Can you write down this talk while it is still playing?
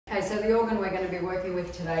Okay, so the organ we're going to be working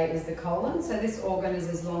with today is the colon. So this organ is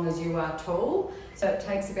as long as you are tall. So it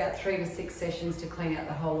takes about 3 to 6 sessions to clean out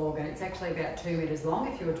the whole organ. It's actually about 2 meters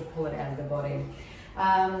long if you were to pull it out of the body.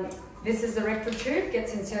 This is the rectal tube,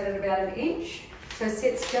 gets inserted about 1 inch. So it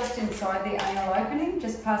sits just inside the anal opening,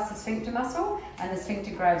 just past the sphincter muscle, and the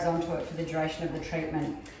sphincter grabs onto it for the duration of the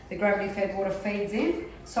treatment. The gravity-fed water feeds in,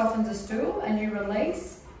 softens the stool, and you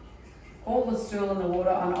release all the stool and the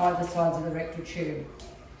water on either sides of the rectal tube.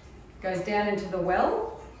 Goes down into the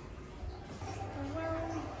well,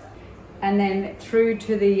 and then through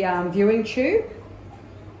to the viewing tube,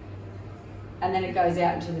 and then it goes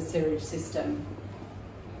out into the sewage system.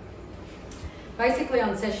 Basically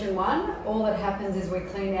on session 1, all that happens is we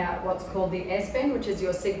clean out what's called the S-bend, which is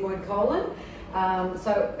your sigmoid colon.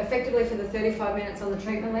 So effectively for the 35 minutes on the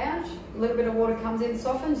treatment lounge, a little bit of water comes in,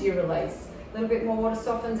 softens, you release. A little bit more water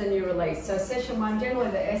softens and you release. So session 1, generally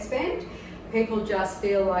the S-bend, people just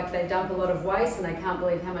feel like they dump a lot of waste and they can't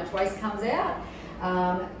believe how much waste comes out.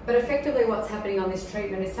 But effectively what's happening on this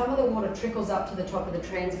treatment is some of the water trickles up to the top of the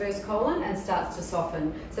transverse colon and starts to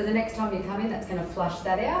soften. So the next time you come in, that's going to flush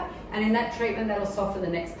that out. And in that treatment, that'll soften the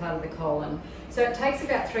next part of the colon. So it takes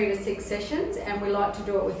about 3 to 6 sessions, and we like to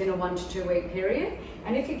do it within a 1 to 2 week period.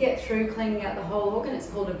 And if you get through cleaning out the whole organ, it's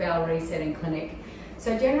called a bowel reset in clinic.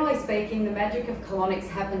 So generally speaking, the magic of colonics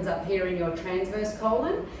happens up here in your transverse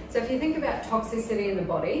colon. So if you think about toxicity in the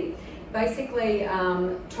body, basically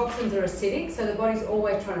toxins are acidic, so the body's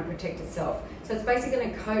always trying to protect itself. So it's basically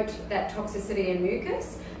going to coat that toxicity in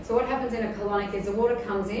mucus. So what happens in a colonic is the water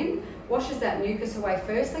comes in, washes that mucus away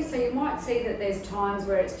firstly. So you might see that there's times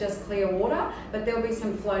where it's just clear water, but there'll be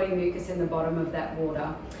some floating mucus in the bottom of that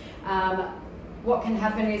water. What can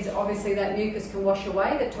happen is obviously that mucus can wash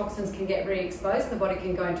away, the toxins can get re-exposed, and the body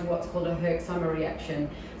can go into what's called a Herxheimer reaction.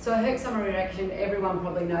 So a Herxheimer reaction, everyone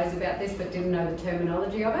probably knows about this but didn't know the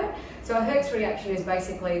terminology of it. So a Herx reaction is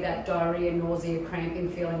basically that diarrhea, nausea, cramping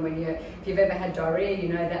feeling when if you've ever had diarrhea, you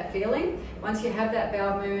know that feeling. Once you have that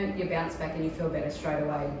bowel movement, you bounce back and you feel better straight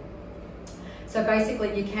away. So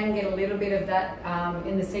basically you can get a little bit of that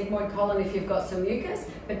in the sigmoid colon if you've got some mucus,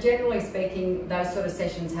 but generally speaking, those sort of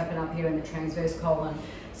sessions happen up here in the transverse colon.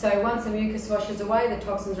 So once the mucus washes away, the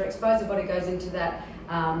toxins are exposed, the body goes into that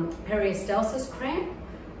peristalsis cramp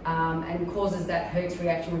and causes that Herx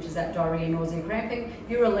reaction, which is that diarrhea, nausea, cramping.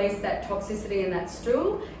 You release that toxicity in that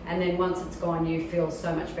stool, and then once it's gone, you feel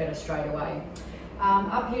so much better straight away.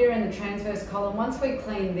 Up here in the transverse colon, once we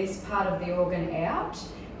clean this part of the organ out,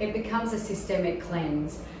 it becomes a systemic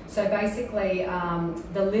cleanse. So basically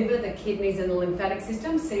the liver, the kidneys and the lymphatic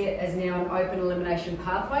system see it as now an open elimination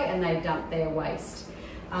pathway, and they dump their waste.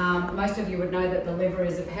 Most of you would know that the liver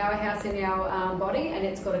is a powerhouse in our body, and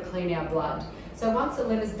it's got to clean our blood. So once the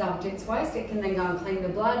liver's dumped its waste, it can then go and clean the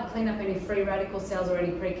blood, clean up any free radical cells or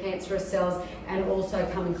any precancerous cells, and also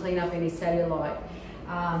come and clean up any cellulite.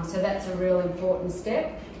 So that's a real important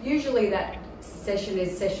step. Usually that session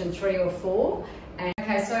is session 3 or 4.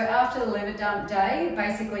 Okay, so after the liver dump day,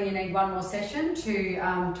 basically you need 1 more session to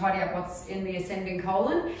tidy up what's in the ascending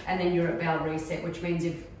colon, and then you're at bowel reset, which means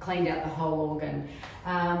you've cleaned out the whole organ.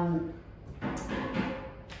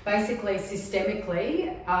 Basically,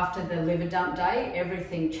 systemically, after the liver dump day,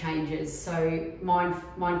 everything changes. So mind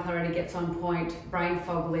clarity gets on point, brain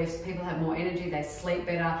fog lifts, people have more energy, they sleep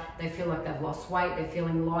better, they feel like they've lost weight, they're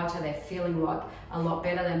feeling lighter, they're feeling like a lot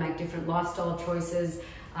better, they make different lifestyle choices.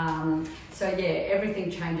 So yeah, everything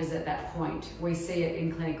changes at that point. We see it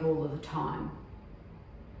in clinic all of the time.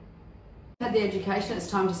 Had the education, it's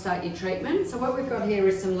time to start your treatment. So what we've got here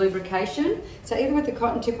is some lubrication. So either with the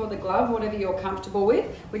cotton tip or the glove, whatever you're comfortable with,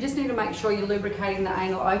 we just need to make sure you're lubricating the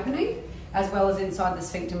anal opening as well as inside the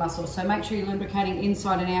sphincter muscle. So make sure you're lubricating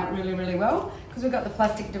inside and out really, really well. Because we've got the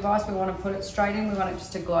plastic device, we want to put it straight in, we want it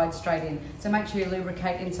just to glide straight in. So make sure you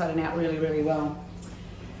lubricate inside and out really, really well.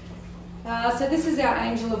 So this is our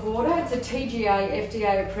Angel of Water. It's a TGA,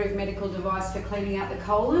 FDA approved medical device for cleaning out the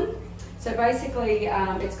colon. So basically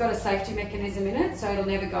it's got a safety mechanism in it, so it'll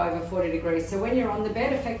never go over 40 degrees. So when you're on the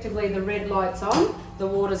bed, effectively the red light's on, the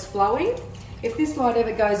water's flowing. If this light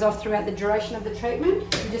ever goes off throughout the duration of the treatment,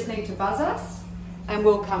 you just need to buzz us and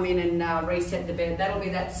we'll come in and reset the bed. That'll be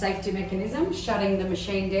that safety mechanism, shutting the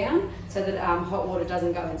machine down so that hot water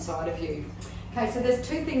doesn't go inside of you. Okay, so there's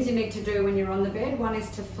 2 things you need to do when you're on the bed. One is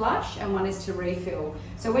to flush and one is to refill.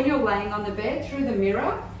 So when you're laying on the bed, through the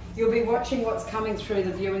mirror, you'll be watching what's coming through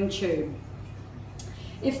the viewing tube.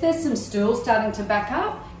 If there's some stool starting to back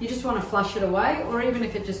up, you just want to flush it away, or even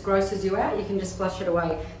if it just grosses you out, you can just flush it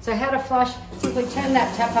away. So how to flush, simply turn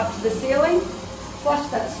that tap up to the ceiling, flush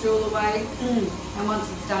that stool away, and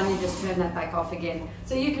once it's done, you just turn that back off again.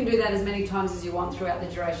 So you can do that as many times as you want throughout the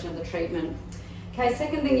duration of the treatment. Okay,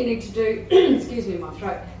 second thing you need to do, excuse me, my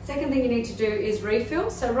throat. Second thing you need to do is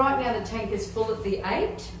refill. So right now the tank is full at the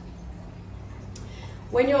 8.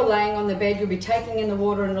 When you're laying on the bed, you'll be taking in the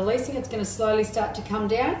water and releasing. It's going to slowly start to come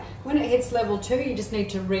down. When it hits level 2, you just need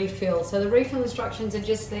to refill. So the refill instructions are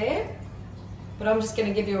just there, but I'm just going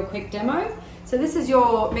to give you a quick demo. So this is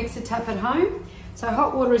your mixer tap at home. So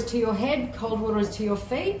hot water is to your head, cold water is to your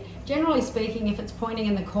feet. Generally speaking, if it's pointing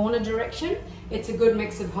in the corner direction, it's a good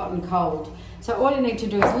mix of hot and cold. So all you need to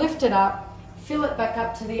do is lift it up, fill it back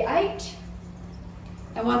up to the 8,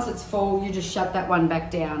 and once it's full, you just shut that one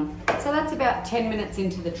back down. So that's about 10 minutes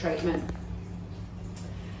into the treatment.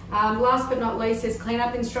 Last but not least is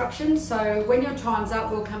cleanup instructions. So when your time's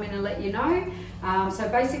up, we'll come in and let you know. So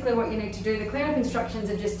basically what you need to do, the cleanup instructions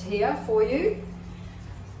are just here for you.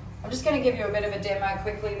 I'm just going to give you a bit of a demo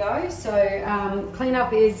quickly though. So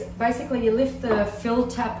cleanup is basically you lift the fill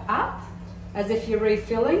tap up as if you're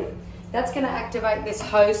refilling. That's going to activate this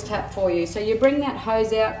hose tap for you. So you bring that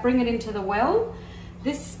hose out, bring it into the well.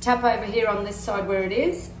 This tap over here on this side where it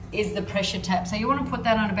is the pressure tap. So you want to put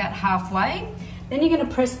that on about halfway. Then you're going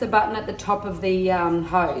to press the button at the top of the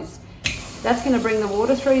hose. That's going to bring the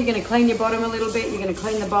water through. You're going to clean your bottom a little bit. You're going to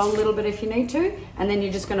clean the bowl a little bit if you need to. And then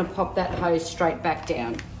you're just going to pop that hose straight back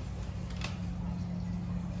down.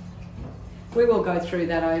 We will go through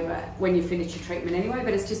that over when you finish your treatment anyway,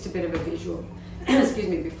 but it's just a bit of a visual. Excuse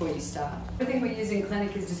me, before you start. Everything we use in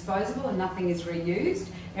clinic is disposable and nothing is reused.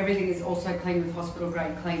 Everything is also cleaned with hospital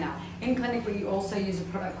grade cleaner. In clinic we also use a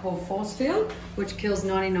product called Force Field, which kills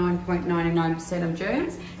 99.99% of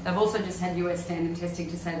germs. They've also just had US standard testing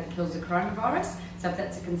to say that it kills the coronavirus. So if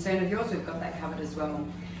that's a concern of yours, we've got that covered as well.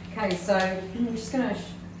 Okay, so I'm just going to...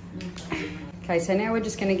 Okay, so now we're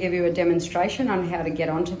just going to give you a demonstration on how to get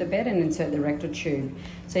onto the bed and insert the rectal tube.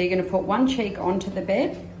 So you're going to put one cheek onto the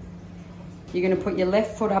bed. You're going to put your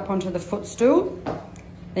left foot up onto the footstool.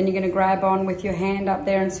 Then you're going to grab on with your hand up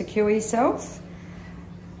there and secure yourself.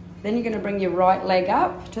 Then you're going to bring your right leg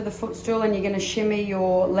up to the footstool and you're going to shimmy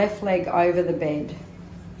your left leg over the bed.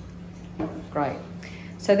 Great.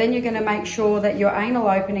 So then you're going to make sure that your anal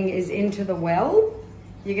opening is into the well.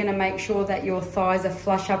 You're going to make sure that your thighs are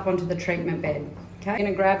flush up onto the treatment bed. Okay. You're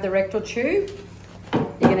going to grab the rectal tube.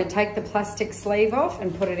 You're going to take the plastic sleeve off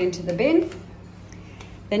and put it into the bin.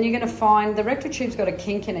 Then you're going to find, the rectal tube's got a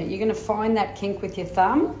kink in it. You're going to find that kink with your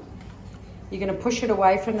thumb. You're going to push it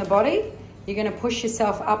away from the body. You're going to push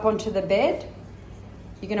yourself up onto the bed.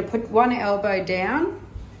 You're going to put one elbow down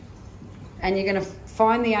and you're going to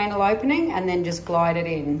find the anal opening and then just glide it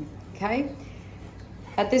in, okay?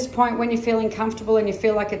 At this point, when you're feeling comfortable and you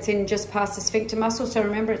feel like it's in just past the sphincter muscle, so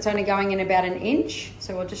remember it's only going in about 1 inch.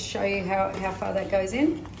 So we'll just show you how far that goes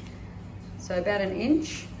in. So about 1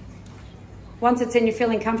 inch. Once it's in, you're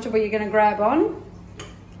feeling comfortable, you're going to grab on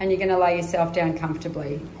and you're going to lay yourself down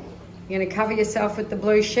comfortably. You're going to cover yourself with the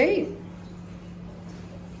blue sheet.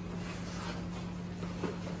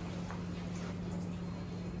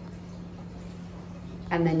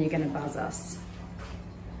 And then you're going to buzz us.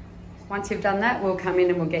 Once you've done that, we'll come in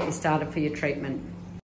and we'll get you started for your treatment.